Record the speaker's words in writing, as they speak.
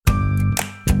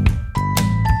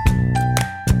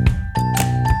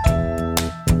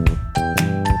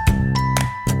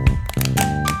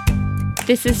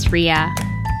This is Rhea.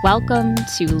 Welcome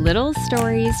to Little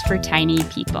Stories for Tiny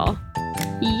People.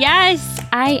 Yes,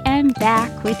 I am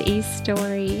back with a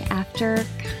story after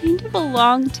kind of a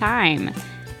long time.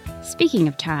 Speaking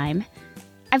of time,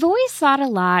 I've always thought a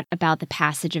lot about the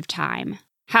passage of time,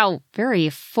 how very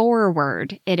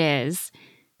forward it is.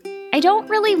 I don't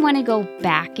really want to go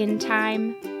back in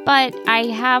time, but I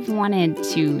have wanted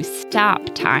to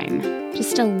stop time,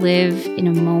 just to live in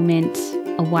a moment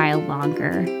a while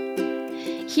longer.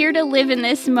 Here to live in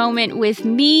this moment with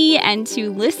me and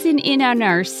to listen in on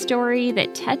our story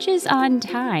that touches on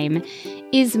time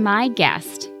is my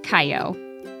guest, Kayo.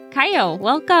 Kayo,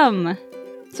 welcome.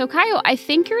 So Kayo, I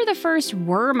think you're the first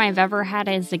worm I've ever had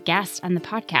as a guest on the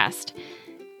podcast.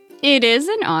 It is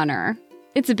an honor.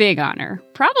 It's a big honor.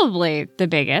 Probably the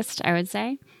biggest, I would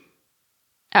say.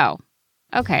 Oh,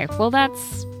 okay. Well,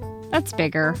 that's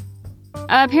bigger.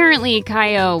 Apparently,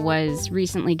 Kayo was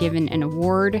recently given an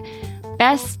award,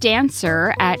 Best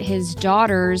Dancer at his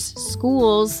daughter's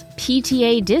school's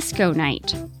PTA disco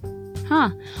night. Huh.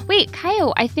 Wait,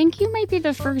 Kayo, I think you might be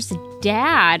the first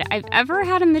dad I've ever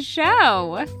had on the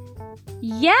show.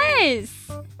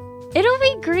 Yes! It'll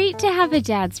be great to have a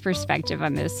dad's perspective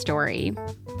on this story.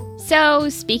 So,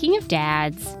 speaking of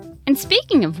dads, and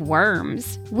speaking of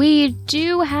worms, we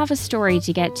do have a story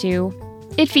to get to.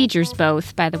 It features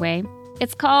both, by the way.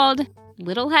 It's called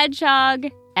Little Hedgehog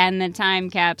and the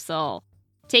Time Capsule.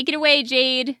 Take it away,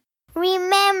 Jade.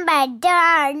 Remember, there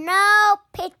are no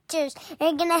pictures.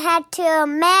 You're going to have to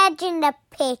imagine the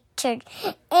pictures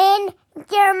in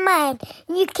your mind.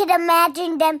 You can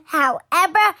imagine them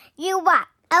however you want.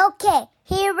 Okay,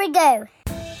 here we go.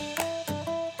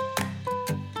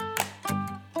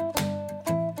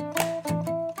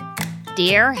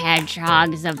 Dear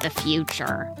Hedgehogs of the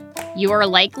future, you are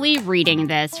likely reading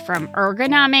this from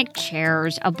ergonomic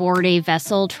chairs aboard a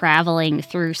vessel traveling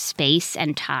through space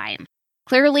and time.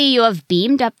 Clearly, you have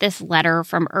beamed up this letter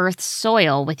from Earth's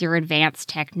soil with your advanced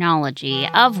technology,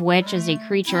 of which is a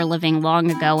creature living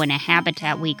long ago in a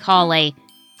habitat we call a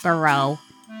burrow.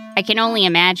 I can only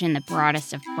imagine the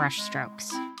broadest of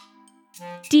brushstrokes.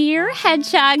 Dear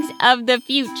Hedgehogs of the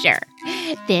future,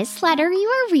 this letter you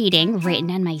are reading,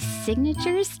 written on my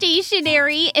signature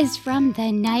stationery, is from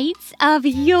the Knights of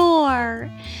Yore.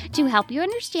 To help you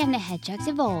understand the hedgehogs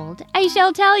of old, I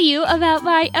shall tell you about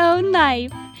my own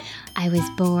life. I was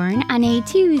born on a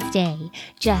Tuesday,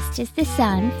 just as the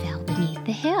sun fell beneath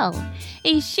the hill.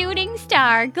 A shooting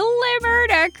star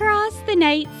glimmered across the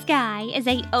night sky as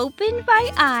I opened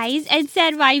my eyes and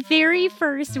said my very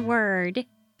first word.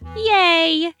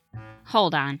 Yay!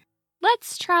 Hold on.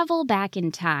 Let's travel back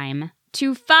in time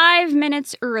to 5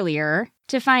 minutes earlier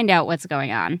to find out what's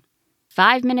going on.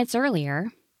 5 minutes earlier.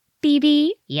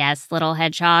 BB? Yes, little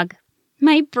hedgehog.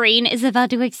 My brain is about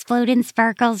to explode in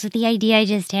sparkles with the idea I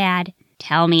just had.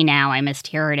 Tell me now, I must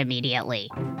hear it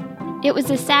immediately. It was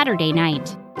a Saturday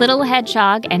night. Little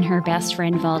Hedgehog and her best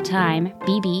friend of all time,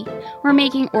 BB, were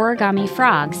making origami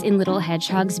frogs in Little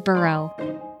Hedgehog's burrow.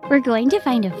 We're going to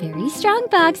find a very strong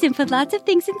box and put lots of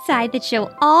things inside that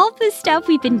show all the stuff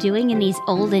we've been doing in these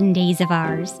olden days of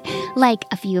ours. Like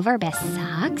a few of our best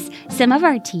socks, some of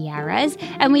our tiaras,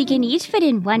 and we can each fit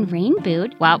in one rain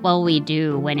boot. What will we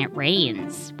do when it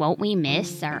rains? Won't we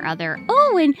miss our other...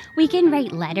 Oh, and we can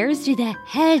write letters to the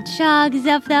hedgehogs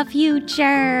of the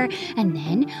future. And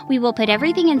then we will put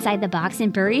everything inside the box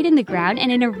and bury it in the ground,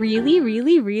 and in a really,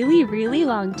 really, really, really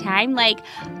long time, like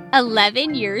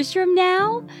 11 years from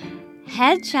now,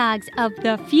 hedgehogs of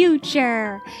the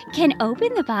future can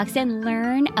open the box and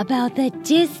learn about the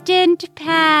distant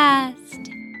past.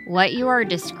 What you are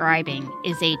describing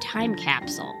is a time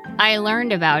capsule. I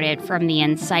learned about it from the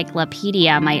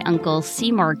encyclopedia my Uncle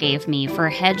Seymour gave me for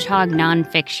Hedgehog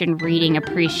Nonfiction Reading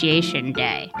Appreciation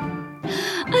Day.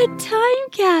 A time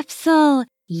capsule!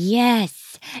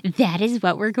 Yes, that is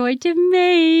what we're going to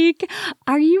make.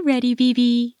 Are you ready,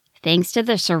 BB? Thanks to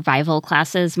the survival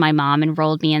classes my mom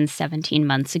enrolled me in 17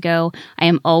 months ago, I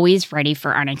am always ready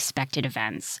for unexpected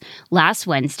events. Last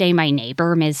Wednesday, my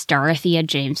neighbor, Ms. Dorothea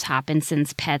James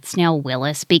Hopinson's pet snail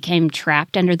Willis, became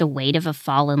trapped under the weight of a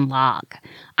fallen log.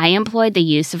 I employed the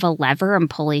use of a lever and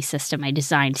pulley system I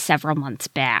designed several months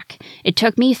back. It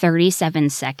took me 37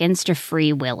 seconds to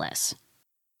free Willis.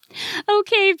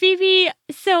 Okay, BB,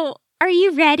 so are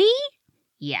you ready?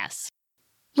 Yes.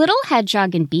 Little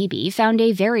Hedgehog and BB found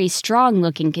a very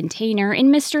strong-looking container in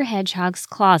Mr. Hedgehog's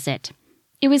closet.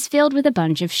 It was filled with a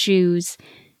bunch of shoes.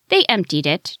 They emptied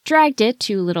it, dragged it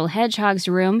to Little Hedgehog's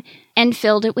room, and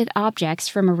filled it with objects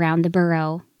from around the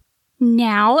burrow.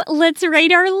 Now, let's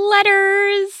write our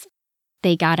letters!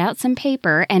 They got out some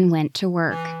paper and went to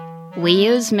work. We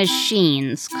use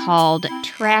machines called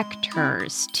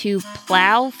tractors to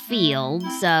plow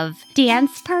fields of...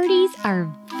 Dance parties are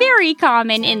very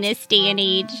common in this day and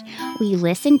age. We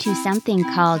listen to something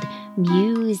called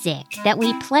music that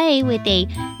we play with a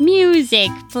music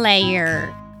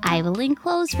player. I will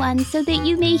enclose one so that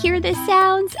you may hear the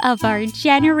sounds of our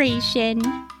generation.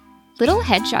 Little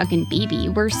Hedgehog and Bibi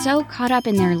were so caught up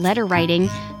in their letter writing,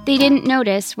 they didn't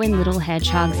notice when Little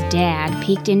Hedgehog's dad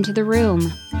peeked into the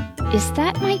room. Is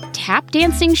that my tap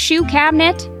dancing shoe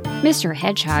cabinet? Mr.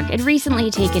 Hedgehog had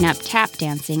recently taken up tap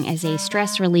dancing as a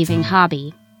stress-relieving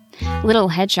hobby. Little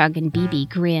Hedgehog and Bibi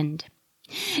grinned.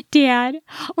 Dad,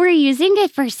 we're using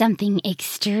it for something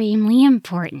extremely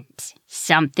important.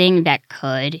 Something that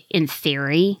could, in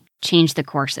theory, change the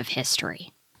course of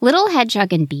history. Little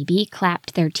Hedgehog and Bibi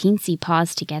clapped their teensy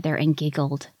paws together and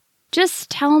giggled. Just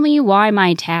tell me why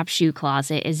my tap shoe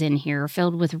closet is in here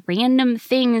filled with random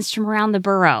things from around the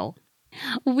burrow.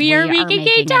 We are making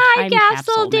a time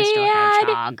capsule, Dad! Mr.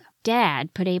 Hedgehog.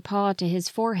 Dad put a paw to his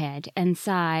forehead and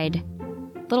sighed.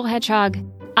 Little Hedgehog,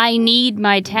 I need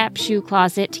my tap shoe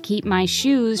closet to keep my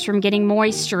shoes from getting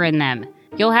moisture in them.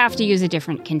 You'll have to use a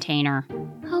different container.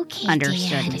 Okay,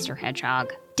 Understood, Dad. Mr.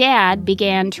 Hedgehog. Dad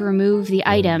began to remove the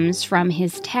items from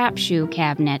his tap shoe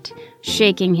cabinet,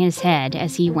 shaking his head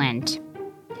as he went.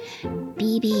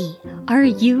 Bibi, Are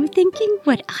you thinking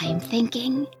what I'm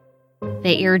thinking?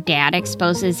 That your dad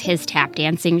exposes his tap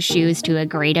dancing shoes to a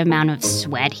great amount of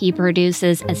sweat he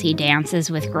produces as he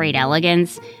dances with great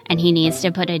elegance, and he needs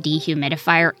to put a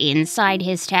dehumidifier inside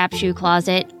his tap shoe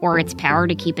closet, or its power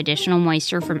to keep additional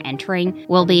moisture from entering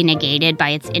will be negated by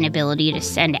its inability to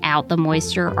send out the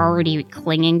moisture already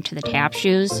clinging to the tap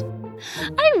shoes?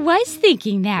 I was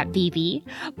thinking that, Bibi,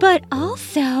 but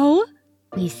also...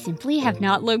 We simply have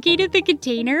not located the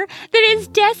container that is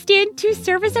destined to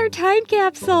serve as our time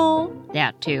capsule.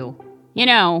 That too. You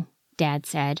know, Dad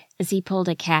said, as he pulled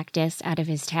a cactus out of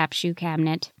his tap shoe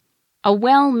cabinet. A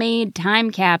well-made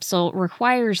time capsule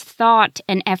requires thought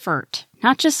and effort,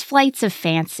 not just flights of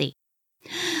fancy.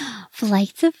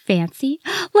 Flights of fancy?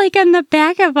 Like on the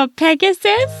back of a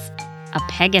Pegasus? A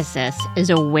Pegasus is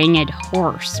a winged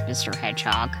horse, Mr.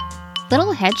 Hedgehog.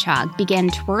 Little Hedgehog began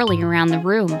twirling around the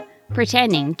room,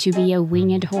 pretending to be a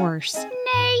winged horse.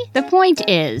 Nay. The point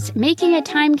is, making a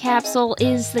time capsule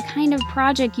is the kind of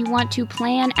project you want to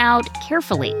plan out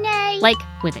carefully. Nay. Like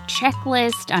with a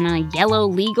checklist on a yellow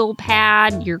legal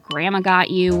pad your grandma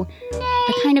got you. Nay.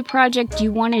 The kind of project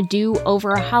you want to do over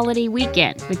a holiday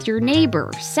weekend with your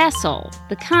neighbor, Cecil.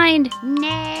 The kind...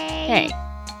 Nay. Hey,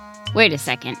 wait a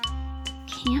second.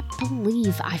 Can't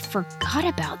believe I forgot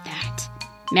about that.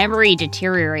 Memory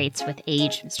deteriorates with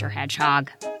age, Mr. Hedgehog.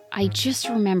 I just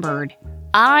remembered.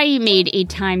 I made a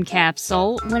time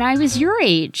capsule when I was your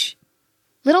age.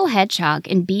 Little Hedgehog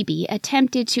and Bibi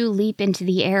attempted to leap into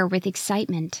the air with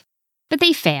excitement, but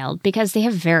they failed because they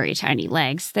have very tiny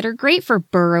legs that are great for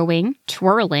burrowing,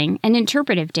 twirling, and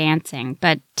interpretive dancing,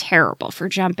 but terrible for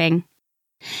jumping.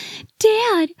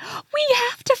 Dad, we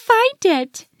have to find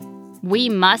it. We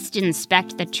must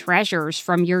inspect the treasures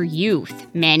from your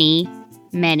youth, many.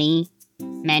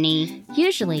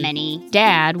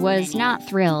 Dad was not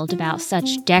thrilled about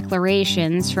such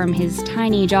declarations from his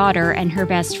tiny daughter and her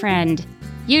best friend.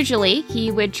 Usually,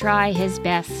 he would try his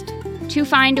best to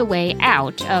find a way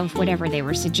out of whatever they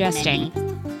were suggesting.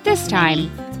 This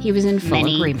time, he was in full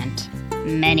agreement.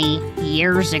 Many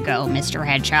years ago, Mr.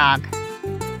 Hedgehog.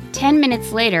 10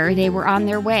 minutes later, they were on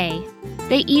their way.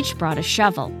 They each brought a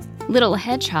shovel. Little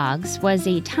Hedgehog's was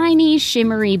a tiny,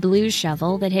 shimmery blue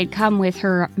shovel that had come with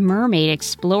her Mermaid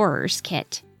Explorer's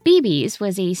kit. Bibi's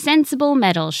was a sensible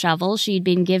metal shovel she'd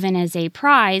been given as a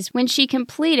prize when she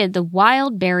completed the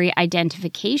wild berry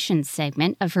identification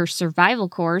segment of her survival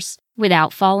course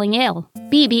without falling ill.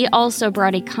 Bibi also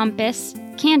brought a compass,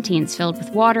 canteens filled with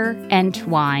water, and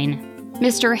twine.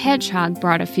 Mr. Hedgehog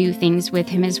brought a few things with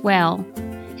him as well.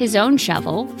 His own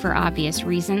shovel, for obvious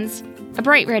reasons, a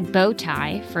bright red bow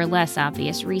tie, for less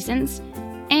obvious reasons,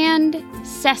 and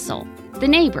Cecil, the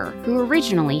neighbor who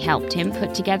originally helped him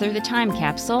put together the time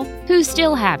capsule, who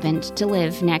still happened to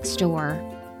live next door.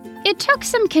 It took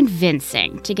some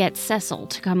convincing to get Cecil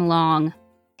to come along.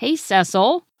 Hey,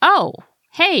 Cecil. Oh,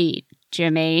 hey,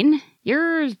 Jermaine.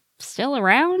 You're still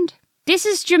around? This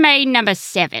is Jermaine number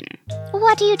 7.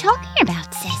 What are you talking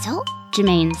about, Cecil?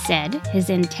 Jermaine said, his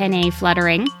antennae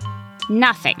fluttering.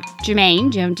 Nothing.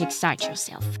 Jermaine, don't excite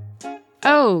yourself.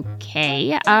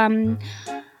 Okay, I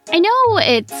know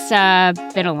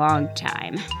it's been a long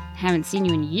time. Haven't seen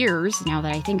you in years, now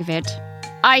that I think of it.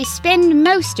 I spend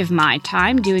most of my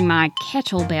time doing my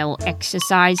kettlebell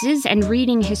exercises and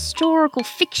reading historical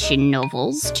fiction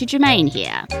novels to Jermaine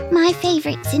here. My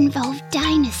favorites involve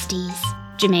dynasties,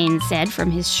 Jermaine said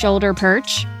from his shoulder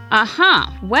perch.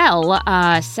 Well,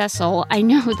 Cecil, I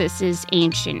know this is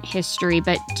ancient history,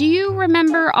 but do you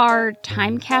remember our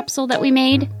time capsule that we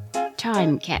made?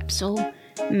 Time capsule?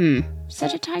 Is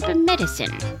that a type of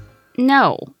medicine?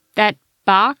 No, that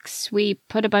box we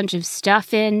put a bunch of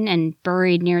stuff in and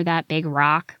buried near that big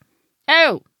rock.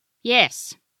 Oh,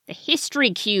 yes, the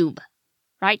history cube.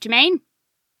 Right, Jermaine?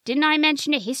 Didn't I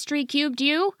mention a history cube to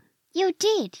you? You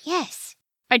did, yes.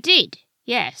 I did,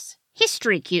 yes.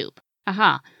 History cube.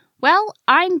 Well,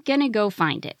 I'm gonna go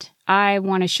find it. I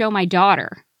want to show my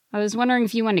daughter. I was wondering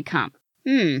if you want to come.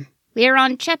 We're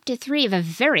on chapter 3 of a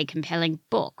very compelling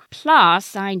book.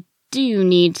 Plus, I do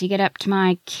need to get up to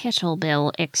my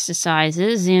kettlebell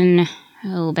exercises in,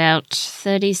 about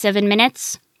 37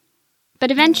 minutes. But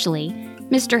eventually,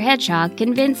 Mr. Hedgehog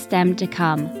convinced them to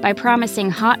come by promising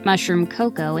hot mushroom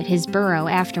cocoa at his burrow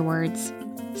afterwards.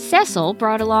 Cecil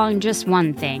brought along just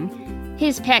one thing,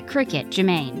 his pet cricket,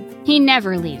 Jermaine. He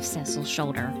never leaves Cecil's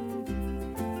shoulder.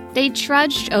 They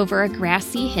trudged over a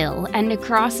grassy hill and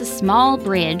across a small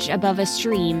bridge above a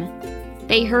stream.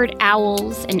 They heard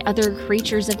owls and other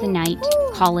creatures of the night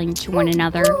calling to one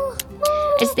another.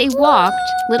 As they walked,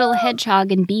 Little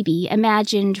Hedgehog and Bibi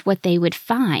imagined what they would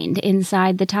find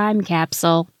inside the time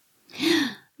capsule.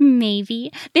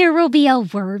 Maybe there will be a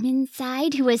worm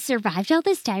inside who has survived all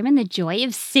this time in the joy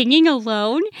of singing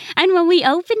alone. And when we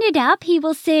open it up, he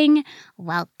will sing,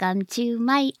 "Welcome to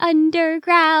my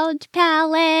underground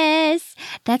palace."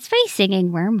 That's my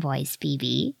singing worm voice,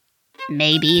 Bibi.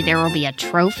 Maybe there will be a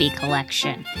trophy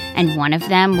collection, and one of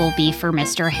them will be for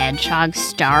Mr. Hedgehog's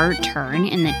star turn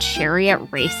in the chariot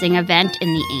racing event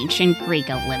in the ancient Greek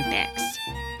Olympics.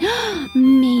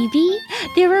 Maybe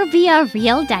there will be a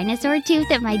real dinosaur tooth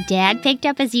that my dad picked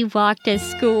up as he walked to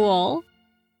school.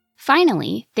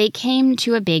 Finally, they came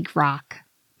to a big rock.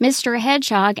 Mr.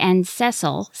 Hedgehog and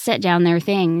Cecil set down their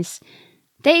things.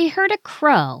 They heard a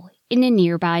crow in a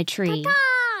nearby tree.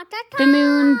 The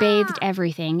moon bathed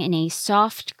everything in a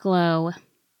soft glow.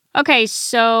 Okay,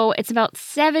 so it's about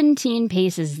 17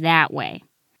 paces that way.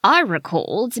 I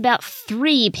recall it's about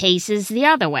 3 paces the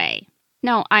other way.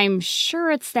 No, I'm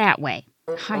sure it's that way.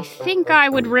 I think I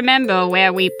would remember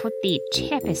where we put the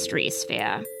tapestry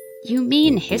sphere. You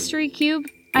mean history cube?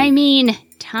 I mean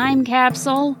time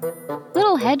capsule?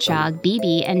 Little Hedgehog,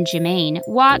 Bibi, and Jermaine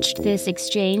watched this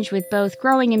exchange with both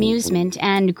growing amusement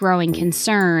and growing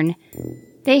concern.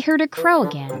 They heard a crow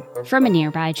again from a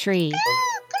nearby tree.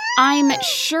 I'm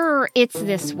sure it's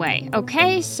this way,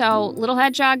 okay? So, Little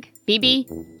Hedgehog, Bibi,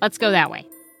 let's go that way.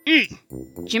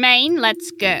 Jermaine,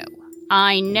 let's go.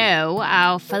 I know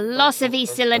our philosophy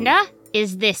cylinder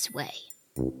is this way.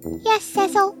 Yes,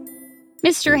 Cecil.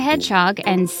 Mr. Hedgehog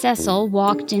and Cecil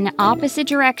walked in opposite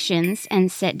directions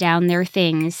and set down their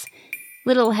things.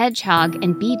 Little Hedgehog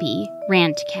and Bibi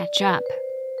ran to catch up.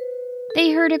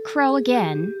 They heard a crow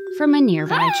again from a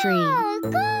nearby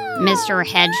tree. Mr.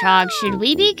 Hedgehog, should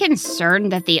we be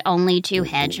concerned that the only 2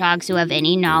 hedgehogs who have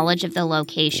any knowledge of the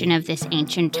location of this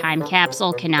ancient time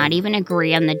capsule cannot even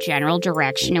agree on the general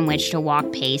direction in which to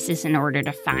walk paces in order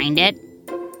to find it?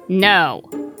 No.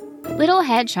 Little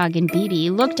Hedgehog and Bibi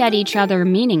looked at each other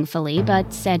meaningfully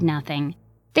but said nothing.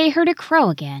 They heard a crow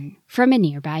again from a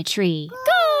nearby tree.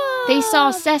 They saw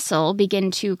Cecil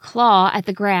begin to claw at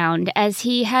the ground as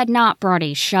he had not brought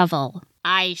a shovel.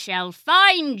 I shall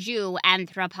find you,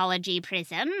 Anthropology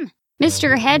Prism.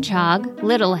 Mr. Hedgehog,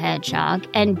 Little Hedgehog,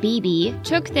 and Bibi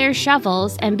took their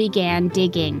shovels and began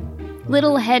digging.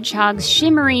 Little Hedgehog's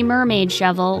shimmery mermaid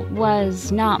shovel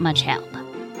was not much help.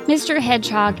 Mr.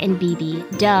 Hedgehog and Bibi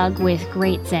dug with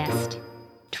great zest.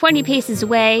 20 paces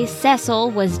away,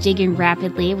 Cecil was digging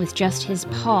rapidly with just his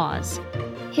paws.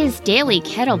 His daily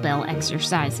kettlebell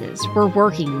exercises were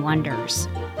working wonders.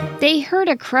 They heard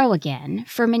a crow again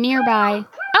from a nearby...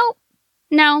 Oh,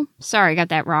 no, sorry, got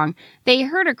that wrong. They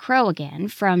heard a crow again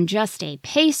from just a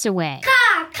pace away.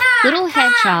 Little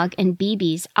Hedgehog and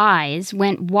Bibi's eyes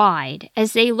went wide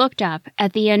as they looked up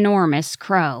at the enormous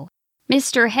crow.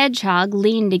 Mr. Hedgehog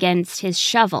leaned against his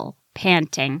shovel,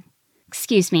 panting.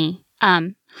 Excuse me,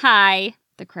 hi,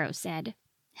 the crow said.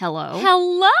 Hello?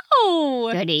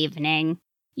 Hello! Good evening.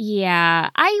 Yeah,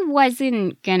 I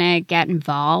wasn't gonna get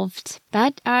involved,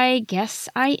 but I guess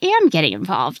I am getting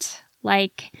involved,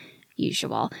 like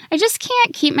usual. I just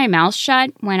can't keep my mouth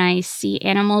shut when I see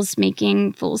animals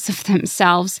making fools of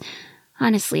themselves.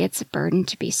 Honestly, it's a burden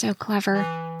to be so clever.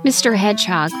 Mr.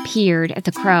 Hedgehog peered at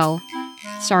the crow.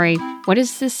 Sorry, what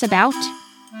is this about?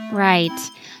 Right.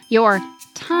 Your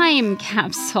time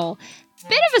capsule.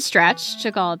 Bit of a stretch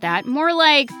to call it that. More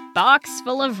like box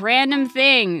full of random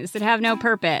things that have no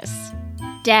purpose.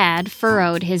 Dad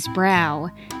furrowed his brow.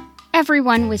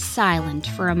 Everyone was silent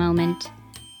for a moment.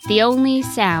 The only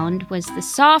sound was the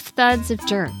soft thuds of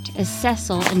dirt as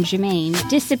Cecil and Jermaine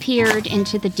disappeared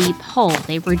into the deep hole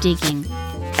they were digging.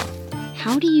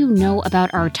 "How do you know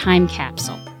about our time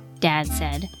capsule?" Dad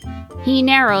said. He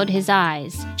narrowed his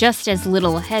eyes, just as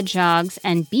little Hedgehog's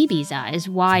and BB's eyes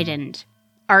widened.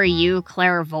 "Are you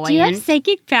clairvoyant? Do you have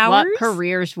psychic powers? What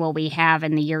careers will we have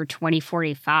in the year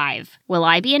 2045? Will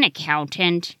I be an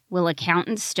accountant? Will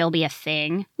accountants still be a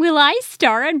thing? Will I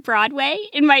star on Broadway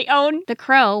in my own?" The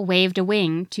crow waved a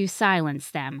wing to silence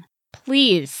them.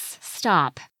 "Please,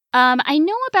 stop. I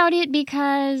know about it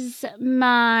because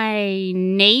my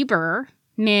neighbor,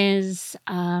 Ms.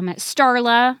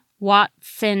 Starla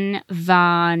Watson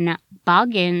von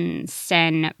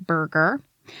Boggensenberger,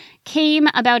 came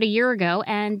about a year ago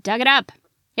and dug it up.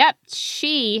 Yep,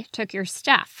 she took your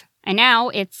stuff, and now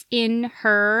it's in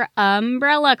her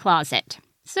umbrella closet.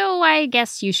 So I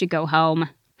guess you should go home.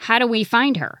 How do we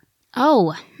find her?"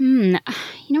 "Oh, you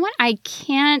know what? I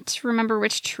can't remember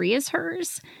which tree is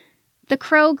hers." The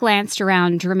crow glanced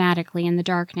around dramatically in the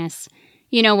darkness.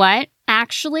 "You know what?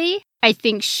 Actually, I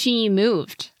think she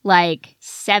moved, like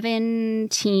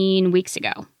 17 weeks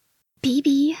ago."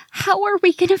 "BB, how are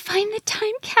we gonna find the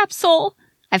time capsule?"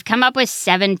 "I've come up with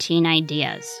 17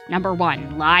 ideas. Number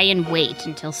 1, lie in wait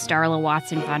until Starla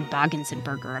Watson von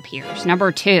Boggensenberger appears.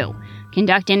 Number 2,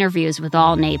 conduct interviews with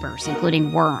all neighbors,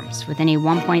 including worms, within a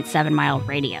 1.7-mile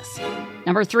radius.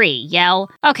 Number 3, yell,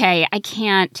 'Okay, I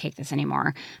can't take this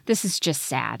anymore. This is just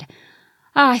sad.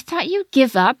 I thought you'd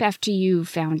give up after you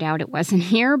found out it wasn't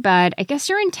here, but I guess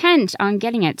you're intent on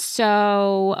getting it.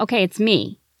 So, okay, it's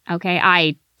me. Okay,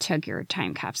 I took your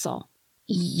time capsule."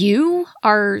 "You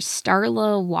are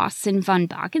Starla Watson von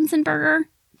Boggensenberger?"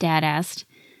 Dad asked.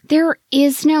 "There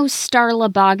is no Starla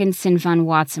Boggensen von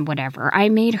Watson whatever. I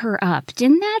made her up.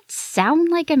 Didn't that sound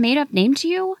like a made-up name to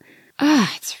you?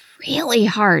 It's really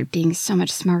hard being so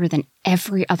much smarter than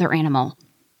every other animal."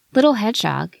 Little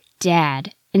Hedgehog,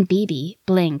 Dad, and BB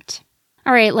blinked.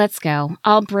 "All right, let's go.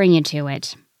 I'll bring you to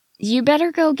it. You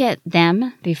better go get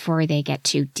them before they get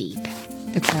too deep,"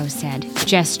 the crow said,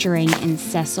 gesturing in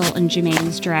Cecil and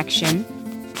Jermaine's direction.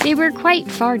 They were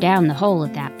quite far down the hole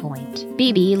at that point.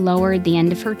 BB lowered the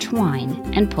end of her twine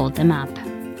and pulled them up.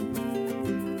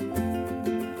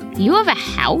 "You have a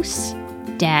house?"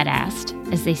 Dad asked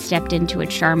as they stepped into a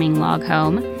charming log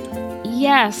home.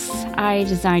 "Yes, I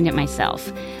designed it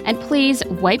myself. And please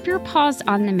wipe your paws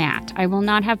on the mat. I will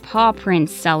not have paw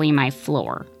prints sully my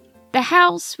floor." The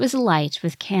house was alight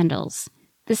with candles.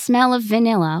 The smell of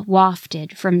vanilla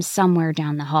wafted from somewhere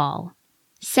down the hall.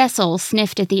 Cecil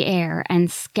sniffed at the air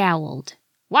and scowled.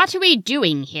 "What are we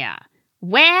doing here?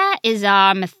 Where is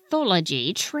our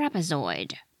mythology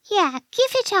trapezoid?" Yeah,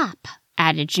 give it up,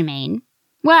 added Jermaine.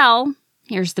 "Well,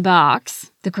 here's the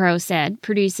box," the crow said,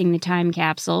 producing the time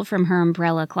capsule from her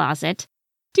umbrella closet.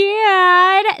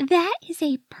 "Dad, that is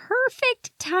a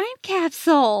perfect time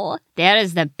capsule." "That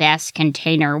is the best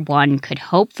container one could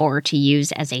hope for to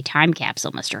use as a time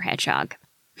capsule, Mr. Hedgehog."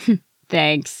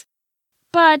 "Thanks."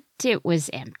 But it was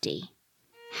empty.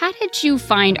 "How did you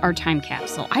find our time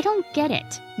capsule? I don't get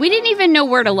it. We didn't even know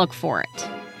where to look for it.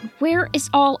 Where is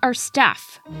all our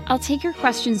stuff?" "I'll take your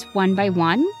questions one by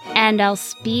one, and I'll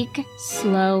speak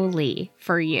slowly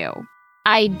for you.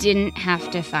 I didn't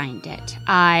have to find it.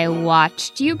 I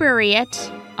watched you bury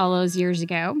it all those years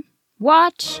ago.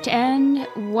 Watched and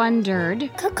wondered,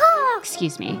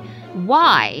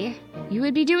 why you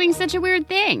would be doing such a weird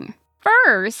thing.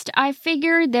 First, I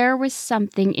figured there was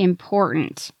something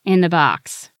important in the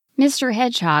box." Mr.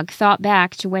 Hedgehog thought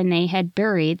back to when they had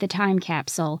buried the time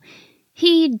capsule.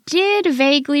 He did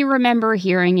vaguely remember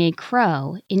hearing a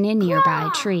crow in a nearby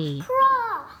tree.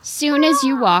 "Soon as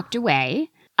you walked away,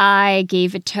 I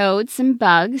gave a toad some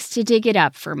bugs to dig it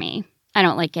up for me. I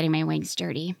don't like getting my wings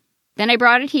dirty. Then I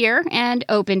brought it here and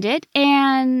opened it,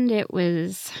 and it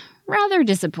was rather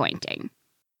disappointing.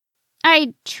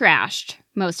 I trashed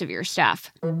most of your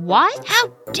stuff." "What? How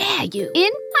dare you?"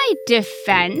 "In my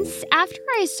defense, after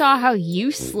I saw how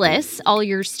useless all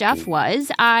your stuff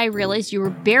was, I realized you were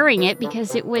burying it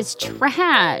because it was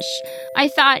trash. I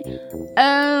thought,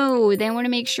 they want to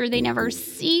make sure they never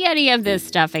see any of this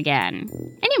stuff again.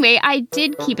 Anyway, I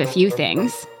did keep a few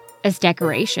things as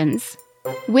decorations."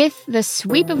 With the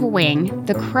sweep of a wing,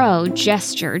 the crow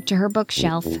gestured to her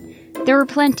bookshelf. There were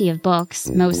plenty of books,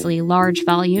 mostly large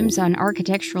volumes on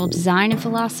architectural design and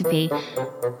philosophy.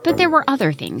 But there were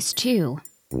other things, too.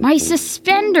 "My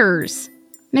suspenders!"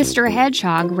 Mr.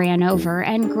 Hedgehog ran over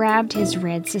and grabbed his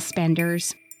red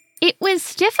suspenders. It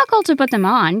was difficult to put them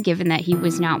on, given that he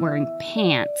was not wearing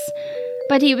pants,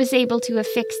 but he was able to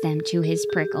affix them to his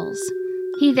prickles.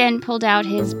 He then pulled out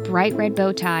his bright red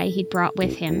bow tie he'd brought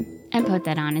with him and put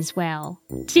that on as well.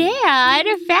 Dad,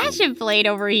 a fashion plate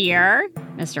over here.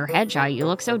 Mr. Hedgehog, you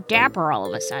look so dapper all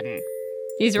of a sudden.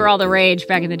 These were all the rage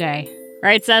back in the day.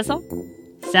 Right, Cecil?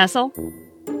 Cecil?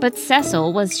 But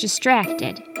Cecil was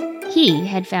distracted. He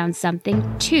had found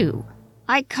something, too.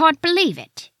 I can't believe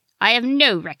it. I have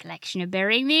no recollection of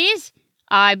burying these.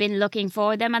 I've been looking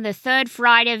for them on the third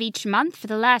Friday of each month for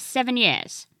the last 7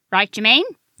 years. Right, Jermaine?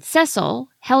 Cecil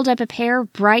held up a pair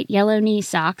of bright yellow knee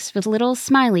socks with little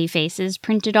smiley faces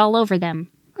printed all over them.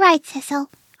 Right,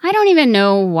 Cecil. I don't even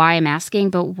know why I'm asking,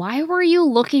 but why were you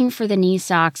looking for the knee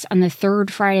socks on the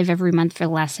third Friday of every month for the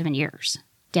last 7 years?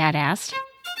 Dad asked.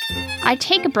 I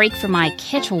take a break from my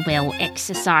kettlebell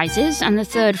exercises on the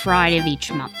third Friday of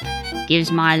each month.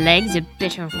 Gives my legs a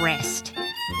bit of rest.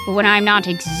 But when I'm not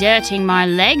exerting my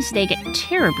legs, they get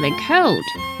terribly cold.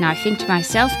 And I think to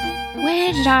myself,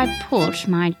 where did I put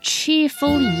my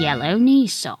cheerful yellow knee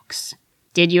socks?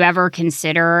 Did you ever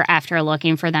consider, after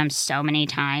looking for them so many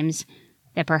times,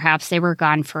 that perhaps they were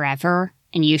gone forever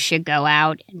and you should go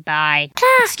out and buy...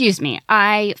 Excuse me,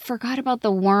 I forgot about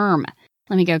the worm.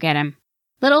 Let me go get him.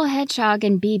 Little Hedgehog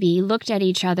and BB looked at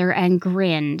each other and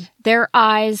grinned, their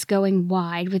eyes going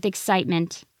wide with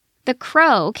excitement. The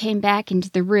crow came back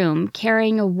into the room,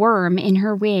 carrying a worm in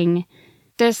her wing.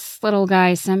 This little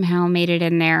guy somehow made it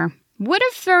in there. Would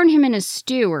have thrown him in a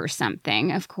stew or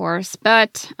something, of course,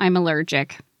 but I'm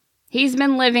allergic. He's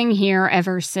been living here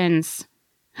ever since.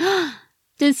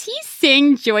 Does he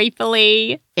sing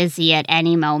joyfully? Is he at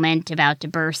any moment about to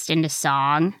burst into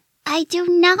song? I do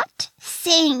not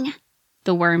sing,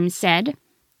 the worm said.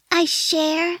 I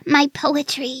share my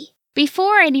poetry.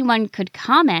 Before anyone could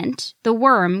comment, the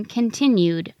worm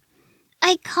continued.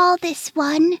 I call this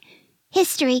one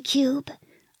History Cube.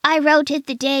 I wrote it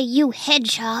the day you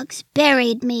hedgehogs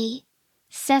buried me.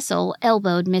 Cecil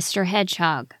elbowed Mr.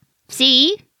 Hedgehog.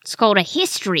 See? It's called a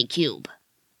history cube.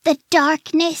 The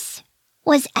darkness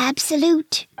was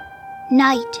absolute.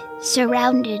 Night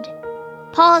surrounded.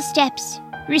 Paw steps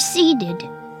receded,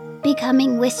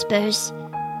 becoming whispers.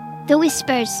 The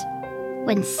whispers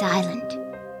went silent.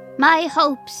 My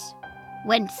hopes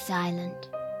went silent.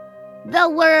 The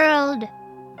world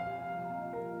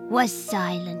was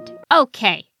silent.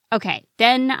 Okay.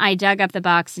 Then I dug up the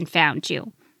box and found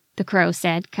you, the crow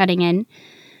said, cutting in.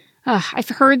 I've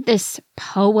heard this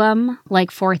poem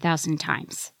like 4,000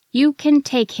 times. You can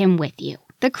take him with you.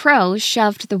 The crow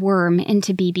shoved the worm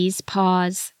into BB's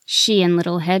paws. She and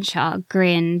Little Hedgehog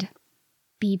grinned.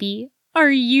 BB,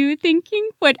 are you thinking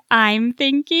what I'm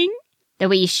thinking? That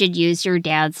we should use your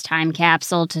dad's time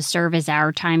capsule to serve as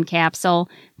our time capsule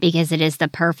because it is the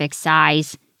perfect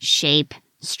size, shape,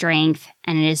 strength,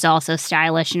 and it is also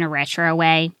stylish in a retro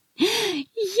way.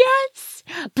 Yes,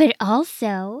 but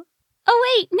also...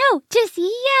 Oh, wait, no, just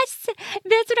yes!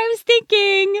 That's what I was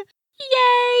thinking!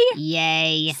 Yay!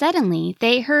 Yay! Suddenly,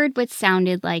 they heard what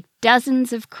sounded like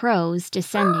dozens of crows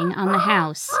descending on the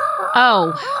house.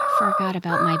 Oh, forgot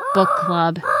about my book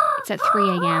club. It's at 3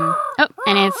 a.m. Oh,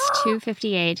 and it's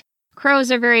 2:58.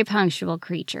 Crows are very punctual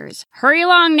creatures. Hurry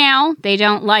along now. They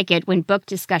don't like it when book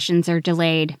discussions are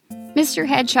delayed. Mr.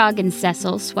 Hedgehog and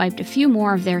Cecil swiped a few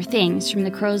more of their things from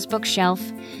the crow's bookshelf.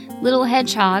 Little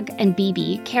Hedgehog and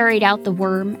BB carried out the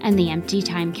worm and the empty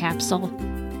time capsule.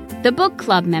 The book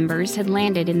club members had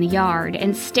landed in the yard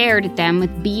and stared at them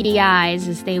with beady eyes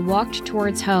as they walked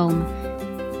towards home.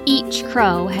 Each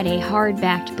crow had a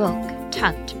hard-backed book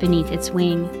tucked beneath its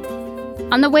wing.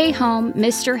 On the way home,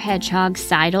 Mr. Hedgehog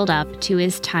sidled up to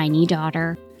his tiny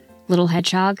daughter. Little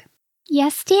Hedgehog?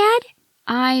 Yes, Dad?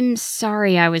 I'm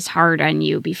sorry I was hard on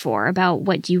you before about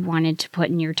what you wanted to put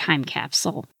in your time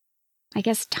capsule. I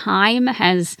guess time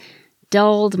has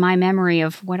dulled my memory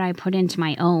of what I put into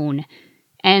my own.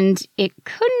 And it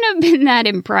couldn't have been that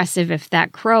impressive if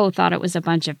that crow thought it was a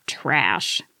bunch of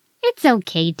trash. It's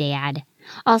okay, Dad.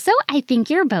 Also, I think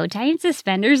your bow tie and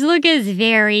suspenders look as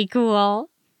very cool.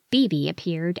 BB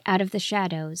appeared out of the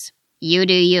shadows. You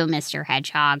do you, Mr.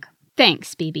 Hedgehog.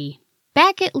 Thanks, BB.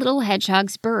 Back at Little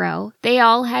Hedgehog's burrow, they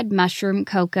all had mushroom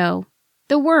cocoa.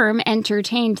 The worm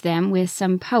entertained them with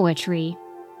some poetry.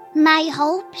 My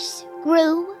hopes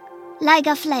grew like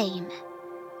a flame.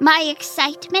 My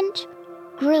excitement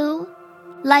grew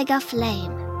like a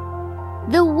flame.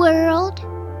 The world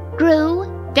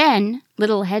grew. Then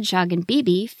Little Hedgehog and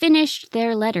BB finished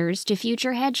their letters to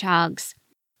future hedgehogs.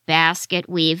 Basket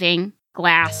weaving,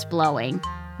 glass blowing,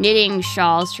 knitting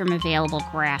shawls from available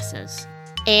grasses.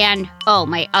 And, oh,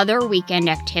 my other weekend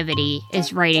activity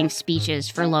is writing speeches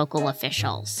for local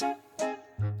officials.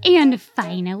 And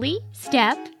finally,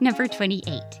 step number 28.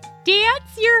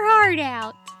 Dance your heart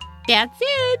out. That's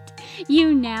it.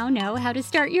 You now know how to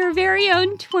start your very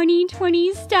own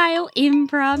 2020 style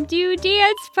impromptu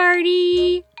dance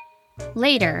party.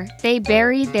 Later, they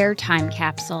buried their time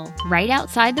capsule right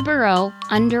outside the burrow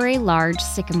under a large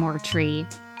sycamore tree.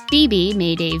 Phoebe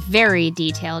made a very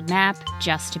detailed map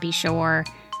just to be sure.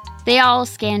 They all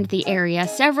scanned the area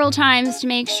several times to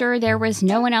make sure there was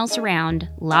no one else around,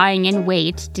 lying in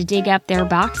wait to dig up their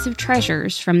box of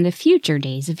treasures from the future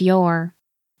days of yore.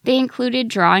 They included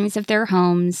drawings of their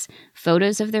homes,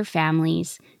 photos of their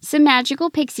families, some magical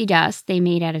pixie dust they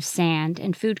made out of sand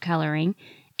and food coloring,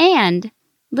 and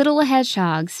Little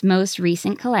Hedgehog's most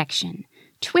recent collection,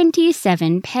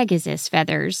 27 Pegasus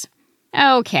feathers.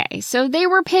 Okay, so they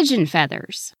were pigeon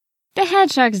feathers. The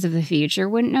hedgehogs of the future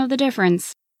wouldn't know the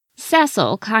difference.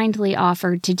 Cecil kindly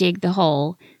offered to dig the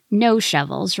hole, no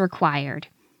shovels required.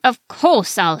 Of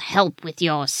course I'll help with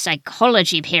your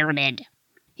psychology pyramid.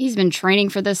 He's been training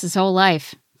for this his whole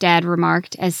life, Dad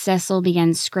remarked as Cecil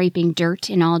began scraping dirt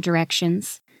in all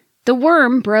directions. The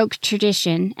worm broke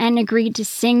tradition and agreed to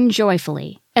sing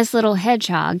joyfully, as Little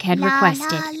Hedgehog had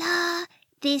requested. La, la,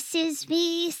 this is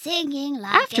me singing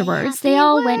like Afterwards, they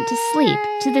all went to sleep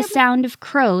to the sound of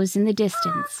crows in the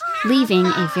distance, leaving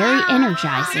a very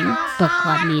energizing book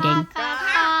club meeting.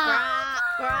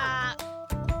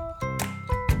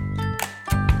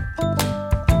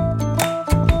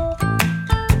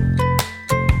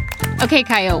 Okay,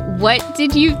 Kaio, what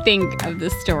did you think of the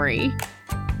story?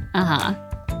 Oh.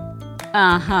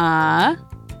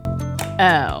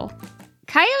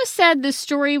 Kaio said the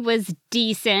story was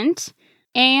decent,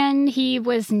 and he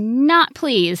was not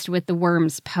pleased with the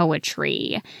worm's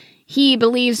poetry. He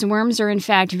believes worms are in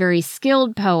fact very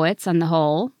skilled poets on the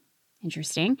whole.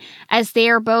 Interesting. As they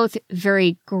are both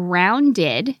very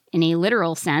grounded in a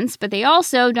literal sense, but they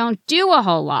also don't do a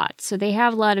whole lot, so they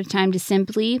have a lot of time to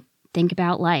simply think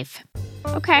about life.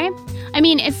 Okay. I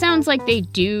mean, it sounds like they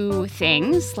do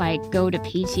things like go to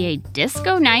PTA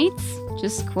disco nights,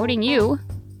 just quoting you.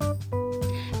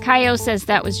 Kaio says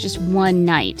that was just one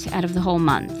night out of the whole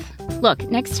month. Look,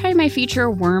 next time I feature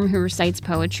a worm who recites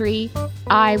poetry,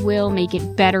 I will make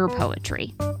it better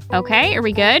poetry. Okay, are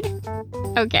we good?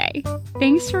 Okay.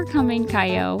 Thanks for coming,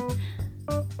 Kaio.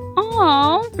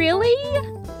 Aw, really?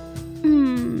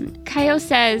 Kaio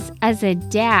says, as a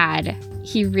dad,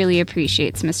 he really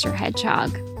appreciates Mr.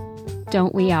 Hedgehog.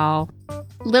 Don't we all?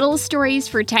 Little Stories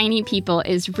for Tiny People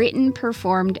is written,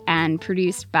 performed, and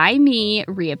produced by me,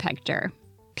 Rhea Pector.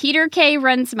 Peter K.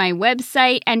 runs my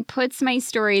website and puts my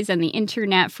stories on the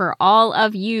internet for all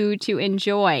of you to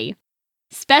enjoy.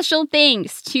 Special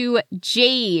thanks to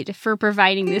Jade for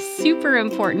providing this super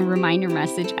important reminder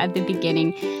message at the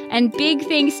beginning, and big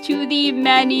thanks to the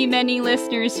many, many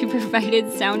listeners who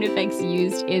provided sound effects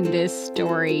used in this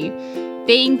story.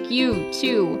 Thank you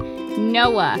to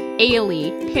Noah,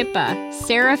 Ailey, Pippa,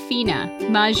 Serafina,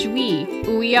 Majwi,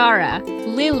 Uyara,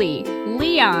 Lily,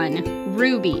 Leon,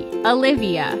 Ruby,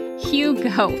 Olivia,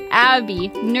 Hugo, Abby,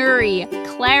 Nuri,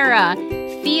 Clara,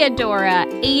 Theodora,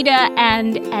 Ada,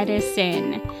 and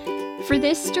Edison. For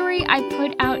this story, I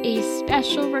put out a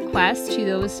special request to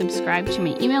those subscribed to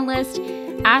my email list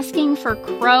asking for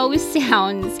crow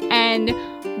sounds, and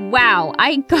wow,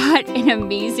 I got an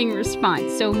amazing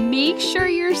response. So make sure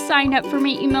you're signed up for my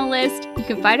email list. You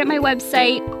can find it at my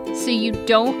website so you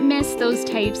don't miss those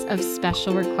types of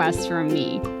special requests from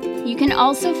me. You can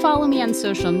also follow me on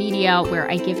social media where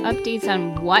I give updates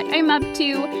on what I'm up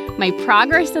to, my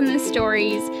progress on the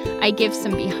stories. I give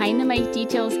some behind the mic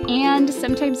details, and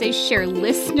sometimes I share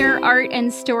listener art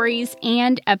and stories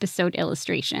and episode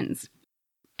illustrations.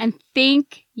 And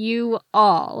thank you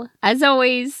all, as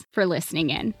always, for listening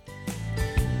in.